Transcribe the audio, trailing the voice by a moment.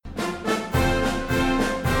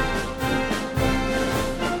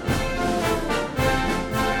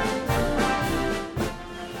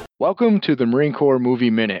Welcome to the Marine Corps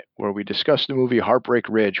Movie Minute, where we discuss the movie Heartbreak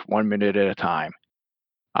Ridge 1 minute at a time.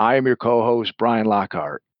 I am your co host, Brian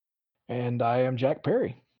Lockhart. And I am Jack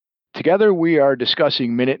Perry. Together, we are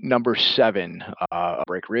discussing minute number 7,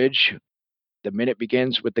 Heartbreak Ridge. The minute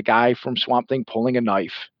begins with the guy from Swamp Thing pulling a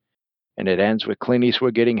knife, and it ends with Clint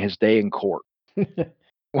Eastwood getting his day in court.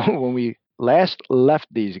 When we last left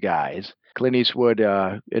these guys, Clint Eastwood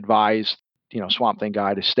advised, Swamp Thing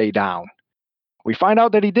guy to stay down. We find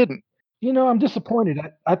out that he didn't. I'm disappointed.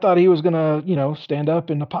 I thought he was going to, stand up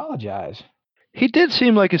and apologize. He did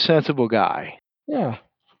seem like a sensible guy. Yeah.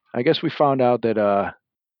 I guess we found out that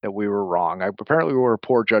we were wrong. Apparently, we were a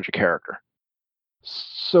poor judge of character.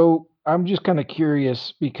 So I'm just kind of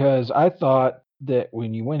curious because I thought that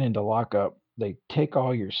when you went into lockup, they take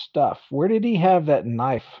all your stuff. Where did he have that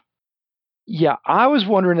knife? Yeah, I was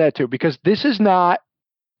wondering that too, because this is not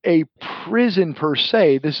a prison per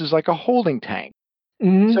se. This is like a holding tank.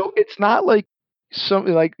 Mm-hmm. So it's not like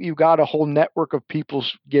something like you got a whole network of people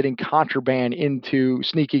getting contraband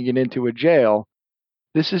sneaking it into a jail.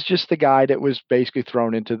 This is just the guy that was basically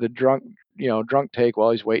thrown into the drunk take while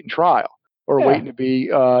he's waiting trial or Yeah. waiting to be,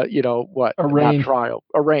 not Arraigned. trial,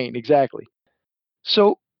 arraigned, exactly.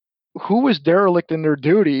 So who was derelict in their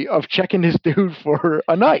duty of checking this dude for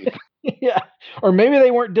a knife? Yeah. Or maybe they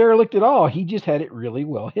weren't derelict at all. He just had it really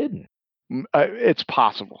well hidden. It's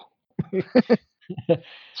possible.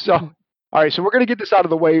 So, all right. So we're going to get this out of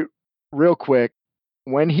the way real quick.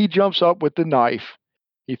 When he jumps up with the knife,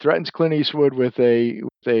 he threatens Clint Eastwood with a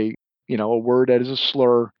word that is a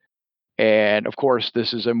slur. And of course,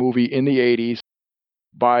 this is a movie in the 80s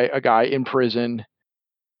by a guy in prison.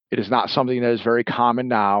 It is not something that is very common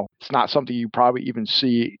now. It's not something you probably even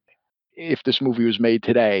see if this movie was made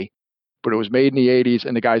today, but it was made in the 80s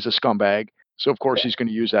and the guy's a scumbag. So, of course, he's going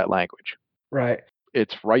to use that language. Right.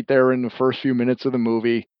 It's right there in the first few minutes of the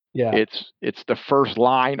movie. Yeah. It's the first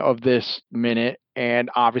line of this minute. And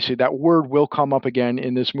obviously, that word will come up again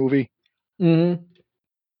in this movie. Mm-hmm.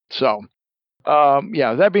 So,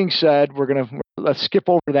 that being said, let's skip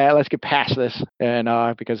over that. Let's get past this.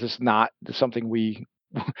 And because it's not something we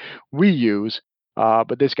use,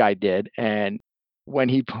 but this guy did. And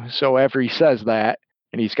after he says that,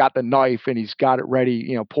 and he's got the knife and he's got it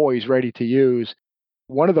ready, poised, ready to use,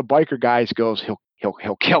 one of the biker guys goes, he'll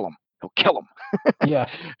kill him. He'll kill him. Yeah.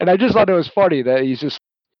 And I just thought it was funny that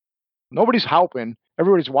nobody's helping,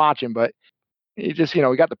 everybody's watching, but he just,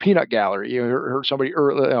 we got the peanut gallery. You heard somebody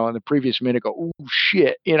early in the previous minute go, "Ooh,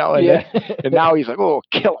 shit," and now he's like, "Oh,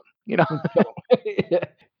 kill him," Yeah.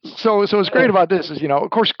 So what's great about this is, of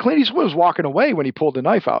course, Clint Eastwood was walking away when he pulled the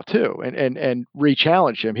knife out too, and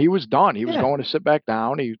re-challenged him. He was done. He was going to sit back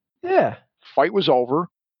down. Fight was over.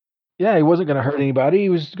 Yeah, he wasn't going to hurt anybody. He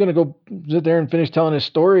was going to go sit there and finish telling his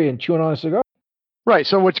story and chewing on a cigar. Right.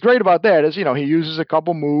 So what's great about that is, he uses a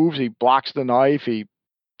couple moves. He blocks the knife. He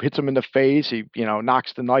hits him in the face. He,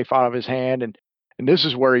 knocks the knife out of his hand, and this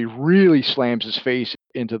is where he really slams his face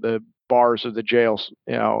into the bars of the jails,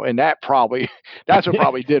 and that's what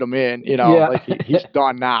probably did him in, Yeah. like he's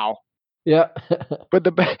done now. Yeah. But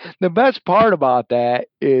the best part about that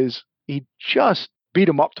is he just beat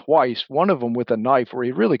him up twice, one of them with a knife where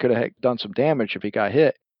he really could have done some damage if he got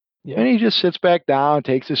hit. Yeah. And he just sits back down,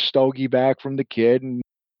 takes his stogie back from the kid, and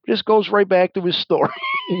just goes right back to his story.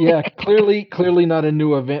 Yeah, clearly not a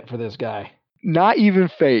new event for this guy. Not even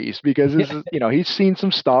phased, because this is, he's seen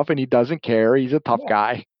some stuff and he doesn't care. He's a tough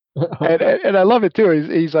guy. And I love it too.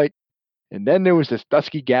 He's like, and then there was this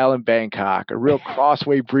dusky gal in Bangkok, a real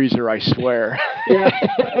crossway breezer, I swear.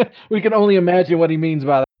 Yeah. We can only imagine what he means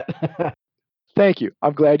by that. Thank you.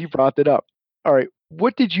 I'm glad you brought that up. All right.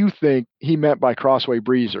 What did you think he meant by crossway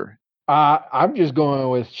breezer? I'm just going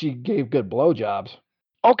with she gave good blowjobs.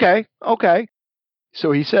 Okay.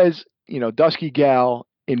 So he says, dusky gal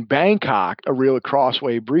in Bangkok, a real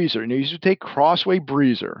crossway breezer. And he used to take crossway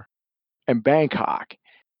breezer and Bangkok.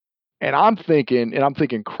 And I'm thinking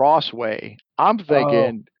crossway. I'm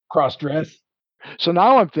thinking cross dress. So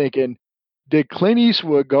now I'm thinking, did Clint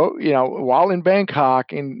Eastwood go, while in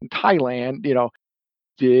Bangkok in Thailand,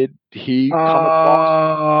 did he come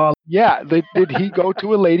across? Yeah, did he go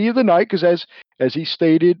to a lady of the night? Because as he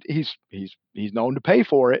stated, he's known to pay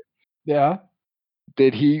for it. Yeah.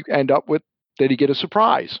 Did he Did he get a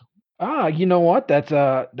surprise? You know what? That's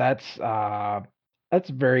a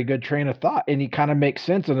very good train of thought, and he kind of makes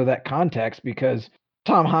sense under that context because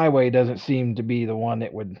Tom Highway doesn't seem to be the one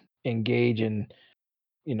that would engage in,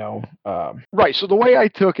 Right. So the way I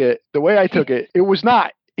took it, it was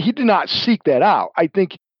not. He did not seek that out. I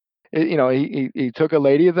think, he took a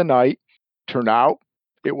lady of the night. Turned out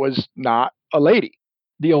it was not a lady.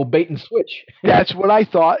 The old bait and switch. That's what I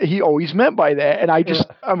thought he always meant by that, and I Yeah. just,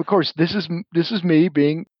 of course, this is me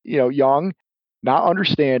being, young, not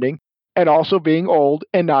understanding, and also being old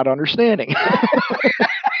and not understanding.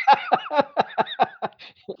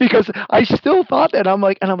 Because I still thought that, I'm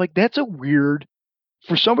like, "That's a weird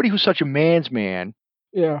for somebody who's such a man's man,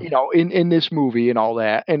 Yeah. in this movie and all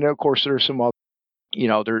that." And of course, there's some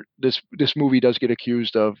other, this movie does get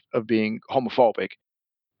accused of being homophobic,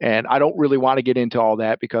 and I don't really wanna get into all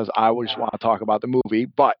that because I always Yeah. wanna talk about the movie,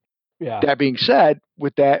 but Yeah. that being said,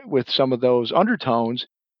 with some of those undertones,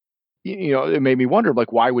 it made me wonder,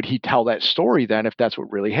 like, why would he tell that story then if that's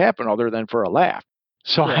what really happened other than for a laugh?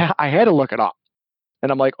 So Yeah. I had to look it up,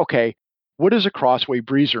 and I'm like, "Okay, what does a crossway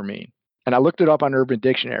breezer mean?" And I looked it up on Urban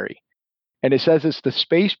Dictionary, and it says it's the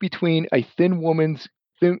space between a thin woman's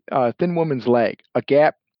leg. A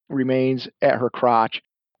gap remains at her crotch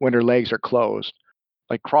when her legs are closed,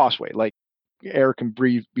 like crossway, like air can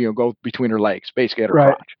breathe, go between her legs, basically at her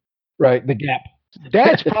Right. crotch. Right. The gap.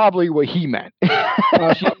 That's probably what he meant.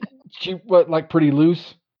 She what, like, pretty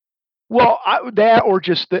loose? Well, that or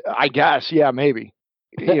just I guess, yeah, maybe.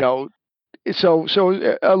 You know, so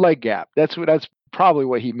a leg gap. That's probably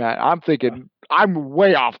what he meant. I'm thinking I'm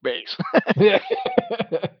way off base. Yeah.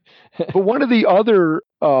 But one of the other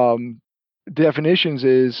definitions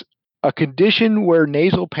is a condition where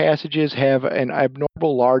nasal passages have an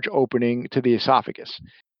abnormal large opening to the esophagus.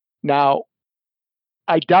 Now,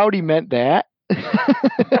 I doubt he meant that.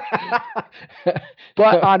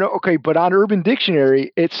 But on Urban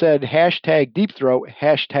Dictionary, it said hashtag deep throat,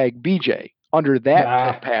 hashtag BJ under that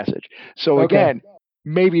Ah, passage. So okay. again,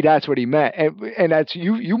 maybe that's what he meant. And that's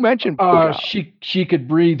you mentioned blowjob. She could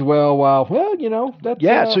breathe well, that's,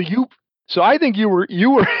 Yeah, so I think you were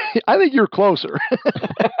I think you're closer.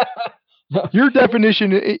 Your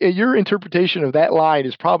definition, your interpretation of that line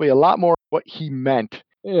is probably a lot more what he meant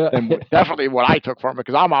yeah. than definitely what I took from it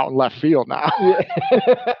because I'm out in left field now.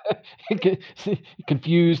 Yeah.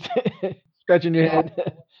 Confused, scratching your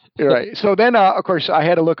head. Right. So then, of course, I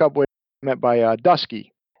had to look up what it meant by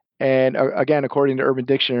dusky. And again, according to Urban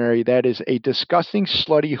Dictionary, that is a disgusting,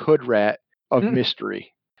 slutty hood rat of Mm.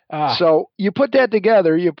 mystery. Ah, So you put that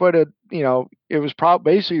together, you put it was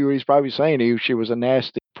probably basically what he's probably saying to you. She was a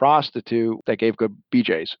nasty prostitute that gave good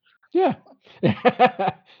BJs. yeah. Yeah,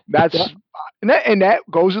 That's and that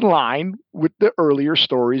goes in line with the earlier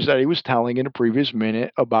stories that he was telling in the previous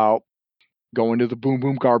minute about going to the boom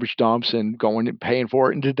boom garbage dumps and going and paying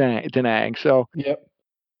for it in Danang. So yep.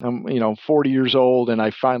 I'm 40 years old, and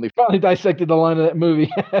I finally, Finally dissected the line of that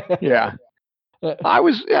movie. yeah, I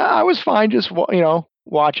was fine just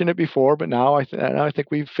watching it before, but now I think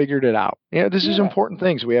we've figured it out. This is Yeah. important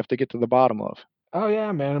things we have to get to the bottom of. Oh,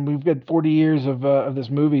 yeah, man, and we've got 40 years of this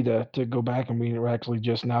movie to go back, and we're actually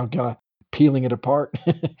just now kinda peeling it apart.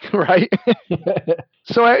 Right.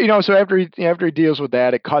 So so after he deals with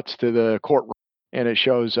that, it cuts to the courtroom, and it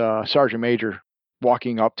shows Sergeant Major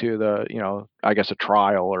walking up to the I guess a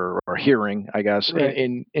trial or hearing, I guess, in, Right.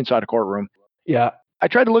 in inside a courtroom. Yeah. I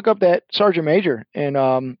tried to look up that Sergeant Major,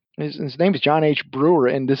 and his name is John H. Brewer,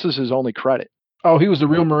 and this is his only credit. Oh, he was a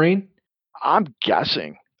real Marine? I'm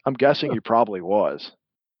guessing. I'm guessing Huh. he probably was.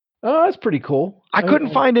 Oh, that's pretty cool. I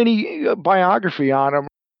couldn't find any biography on him,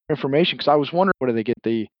 information, because I was wondering where do they get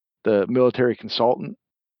the military consultant,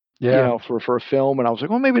 Yeah. for a film, and I was like,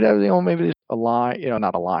 well, maybe that, maybe there's a line,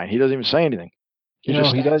 not a line. He doesn't even say anything. He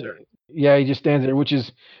just He stands does there. yeah, he just stands there, which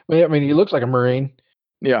is well, I mean, he looks like a Marine.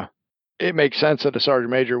 Yeah, it makes sense that a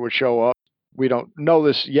sergeant major would show up. We don't know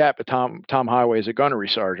this yet, but Tom Highway is a gunnery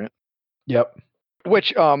sergeant, Yep.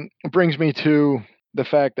 which brings me to the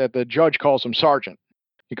fact that the judge calls him sergeant.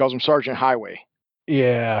 He calls him Sergeant Highway,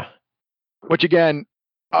 Yeah. which again,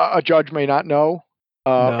 a judge may not know.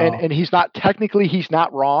 No. And he's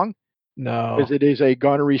not wrong because No. it is a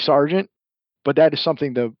gunnery sergeant, but that is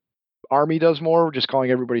something the Army does more, just calling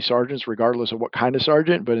everybody sergeants regardless of what kind of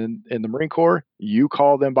sergeant. But in the Marine Corps, you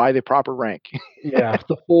call them by the proper rank. Yeah,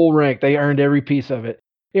 the full rank, they earned every piece of it.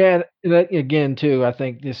 Yeah, and that again, too, I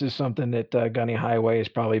think this is something that, Gunny Highway has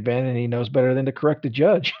probably been, and he knows better than to correct the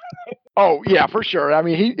judge. Oh yeah, for sure. I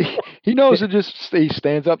mean, he knows it. Just he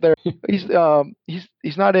stands up there. He's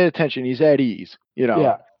not at attention. He's at ease.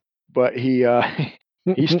 Yeah. But he's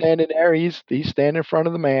standing there. He's standing in front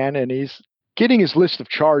of the man, and he's getting his list of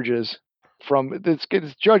charges from this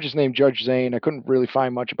judge's name, Judge Zane. I couldn't really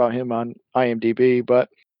find much about him on IMDb, but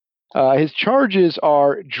his charges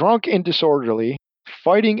are drunk and disorderly,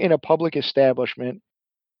 fighting in a public establishment,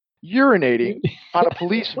 urinating on a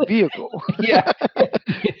police vehicle. Yeah.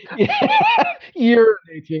 Yeah.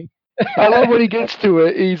 Urinating. I love when he gets to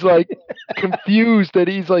it. He's like confused that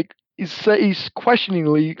he's like he's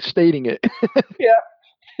questioningly stating it. Yeah.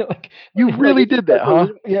 Like You like really did that, huh?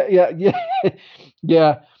 yeah, yeah, yeah.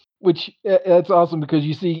 Yeah, which that's awesome because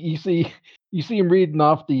you see him reading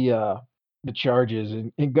off the charges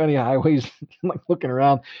and Gunny Highway's, like, looking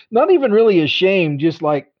around, not even really ashamed, just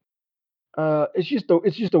like, it's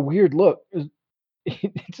just a weird look.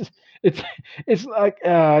 It's just it's it's like,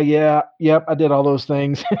 yeah, yep, I did all those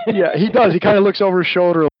things." Yeah, he does. He kind of looks over his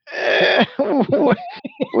shoulder. What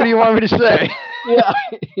do you want me to say?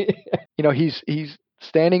 Yeah. He's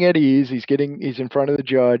standing at ease. He's in front of the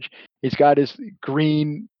judge. He's got his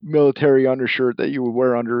green military undershirt that you would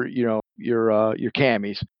wear under, your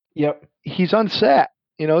camis. Yep, He's unsat.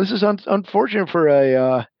 This is unfortunate for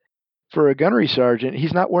a gunnery sergeant.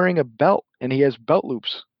 He's not wearing a belt, and he has belt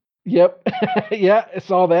loops. yep. Yeah, I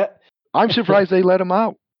saw that. I'm surprised they let him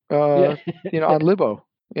out. Yeah. On Libo.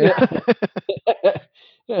 Yeah.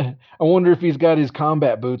 I wonder if he's got his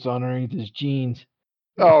combat boots on underneath his jeans.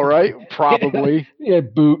 Oh, right, probably. Yeah,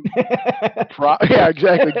 boot. Yeah,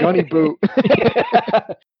 exactly. Gunny boot.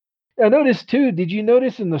 I noticed too. Did you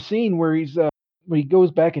notice in the scene where when he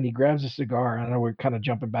goes back and he grabs a cigar? I know we're kind of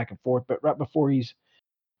jumping back and forth, but right before he's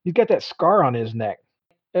got that scar on his neck,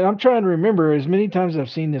 and I'm trying to remember as many times as I've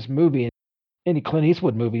seen this movie, any Clint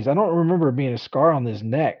Eastwood movies, I don't remember being a scar on his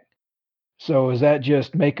neck. So is that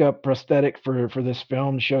just makeup prosthetic for this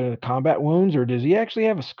film to show the combat wounds, or does he actually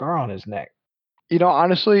have a scar on his neck?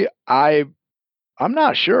 Honestly, I'm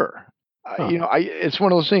not sure. Huh. It's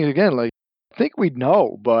one of those things again. Like, I think we'd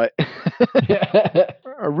know, but I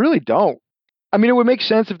really don't. I mean, it would make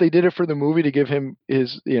sense if they did it for the movie to give him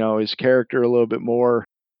his character a little bit more.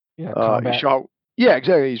 Yeah, combat. Show. Yeah,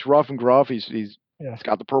 exactly. He's rough and gruff. He's Yeah,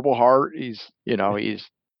 got the Purple Heart. He's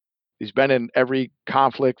been in every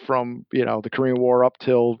conflict from the Korean War up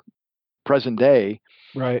till present day.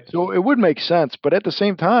 right. So it would make sense, but at the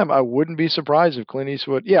same time, I wouldn't be surprised if Clint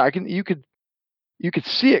Eastwood. Yeah, I can. You could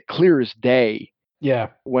see it clear as day Yeah.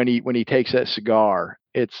 when he takes that cigar.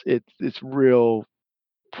 It's real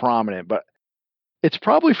prominent, but it's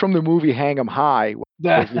probably from the movie Hang 'Em High.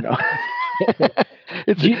 That. Because,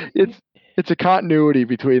 it's Do you- it's a continuity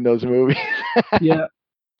between those movies. yeah.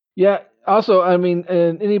 Yeah. Also, I mean,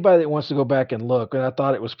 and anybody that wants to go back and look, and I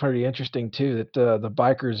thought it was pretty interesting too that the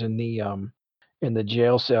bikers in the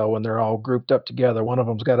jail cell when they're all grouped up together, one of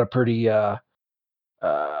them's got a pretty uh,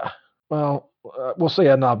 we'll say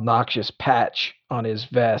an obnoxious patch on his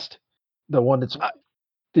vest. The one that's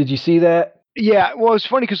did you see that? Yeah, well, it's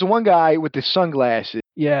funny because the one guy with the sunglasses.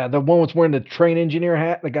 Yeah, the one that's wearing the train engineer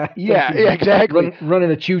hat. The guy thinks Yeah, he's yeah, exactly.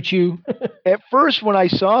 running a choo choo. At first, when I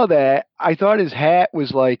saw that, I thought his hat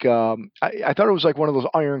was like, I thought it was like one of those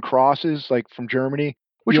iron crosses, like from Germany,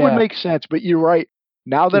 which would Yeah, make sense. But you're right.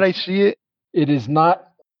 Now that I it's see it, it is not.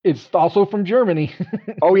 It's also from Germany.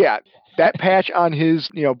 oh yeah, that patch on his,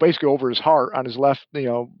 basically over his heart on his left,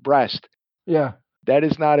 breast. Yeah, That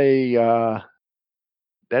is not not an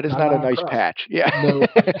a iron nice cross. patch. Yeah, No,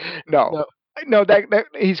 no, no. no. That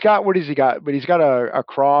he's got. What has he got? But he's got a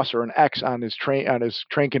cross or an X on his train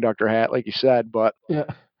conductor hat, like you said. But Yeah,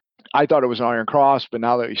 I thought it was an iron cross. But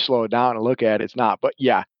now that you slow it down and look at it, it's not. But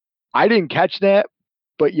yeah, I didn't catch that.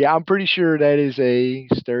 But yeah, I'm pretty sure that is a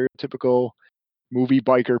stereotypical movie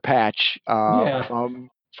biker patch yeah. from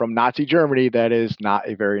Nazi Germany. That is not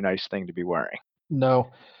a very nice thing to be wearing,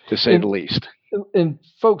 No, to say the and least. and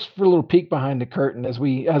folks, for a little peek behind the curtain, as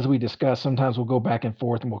we discuss, sometimes we'll go back and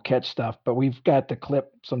forth and we'll catch stuff, but we've got the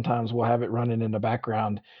clip. Sometimes we'll have it running in the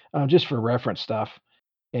background, just for reference stuff.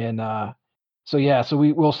 And so yeah, so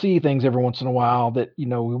we'll see things every once in a while that we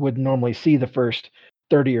wouldn't normally see the first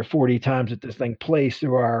 30 or 40 times that this thing plays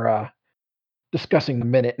through our discussing the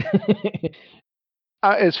minute.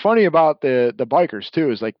 It's funny about the bikers too.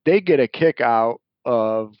 Is like they get a kick out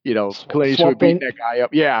of Clint Eastwood Swamp beating Thing. that guy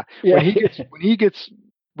up. Yeah, Yeah, when he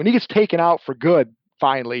gets taken out for good.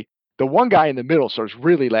 Finally, the one guy in the middle starts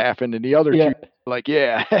really laughing, and the other two yeah, are like,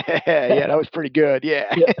 yeah, yeah, that was pretty good.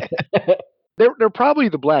 Yeah, yeah. they're probably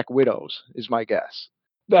the Black Widows, is my guess.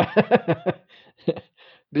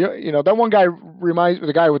 That one guy reminds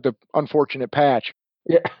the guy with the unfortunate patch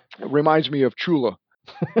Yeah. reminds me of Chula.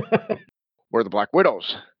 We're the Black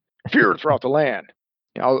Widows, feared throughout the land.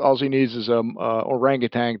 All he needs is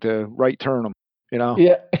orangutan to right turn him.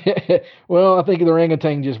 Yeah. Well, I think the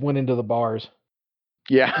orangutan just went into the bars.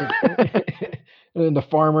 Yeah, And then the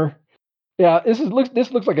farmer. Yeah, this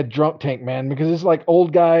looks like a drunk tank, man, because it's like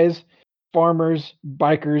old guys, farmers,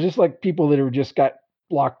 bikers. It's like people that have just got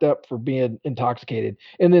locked up for being intoxicated.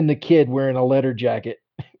 And then the kid wearing a leather jacket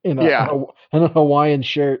in a yeah. in a Hawaiian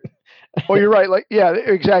shirt. Well, you're right. Like, yeah,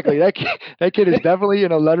 exactly. That kid is definitely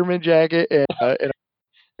in a Letterman jacket and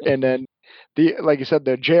And then like you said,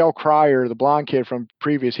 the jail crier, the blonde kid from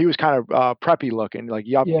previous, he was kind of preppy looking, like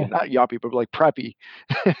yuppie, Yeah, not yuppie, but like preppy.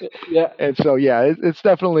 yeah, And so yeah, it's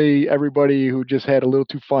definitely everybody who just had a little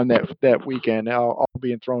too fun that weekend, all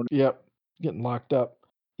being thrown. yep, getting locked up.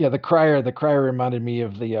 Yeah, the crier reminded me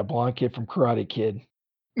of the, blonde kid from Karate Kid.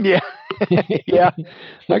 Yeah, yeah,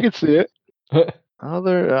 I could see it.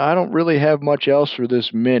 I don't really have much else for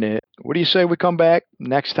this minute. What do you say we come back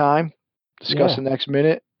next time, discuss Yeah, the next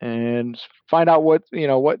minute, and find out what's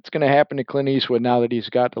going to happen to Clint Eastwood now that he's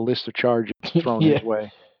got the list of charges thrown his yeah,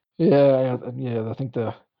 way. yeah, I think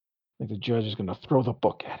the judge is gonna throw the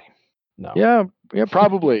book at him. No. Yeah, yeah,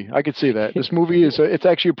 probably. I could see that. This movie it's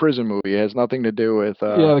actually a prison movie. It has nothing to do with.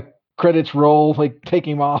 Yeah, the credits roll, like, take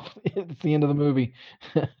him off. It's the end of the movie.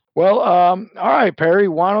 Well, all right, Perry.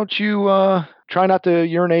 Why don't you try not to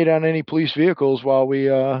urinate on any police vehicles while we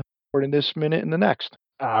record in this minute and the next.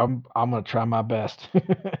 I'm gonna try my best.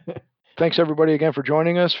 Thanks everybody again for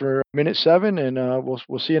joining us for minute 7, and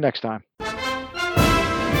we'll see you next time.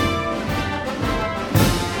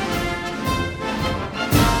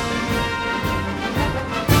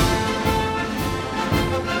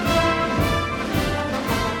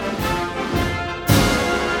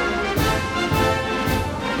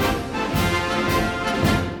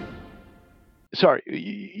 Sorry,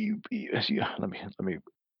 let me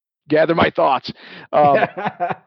gather my thoughts.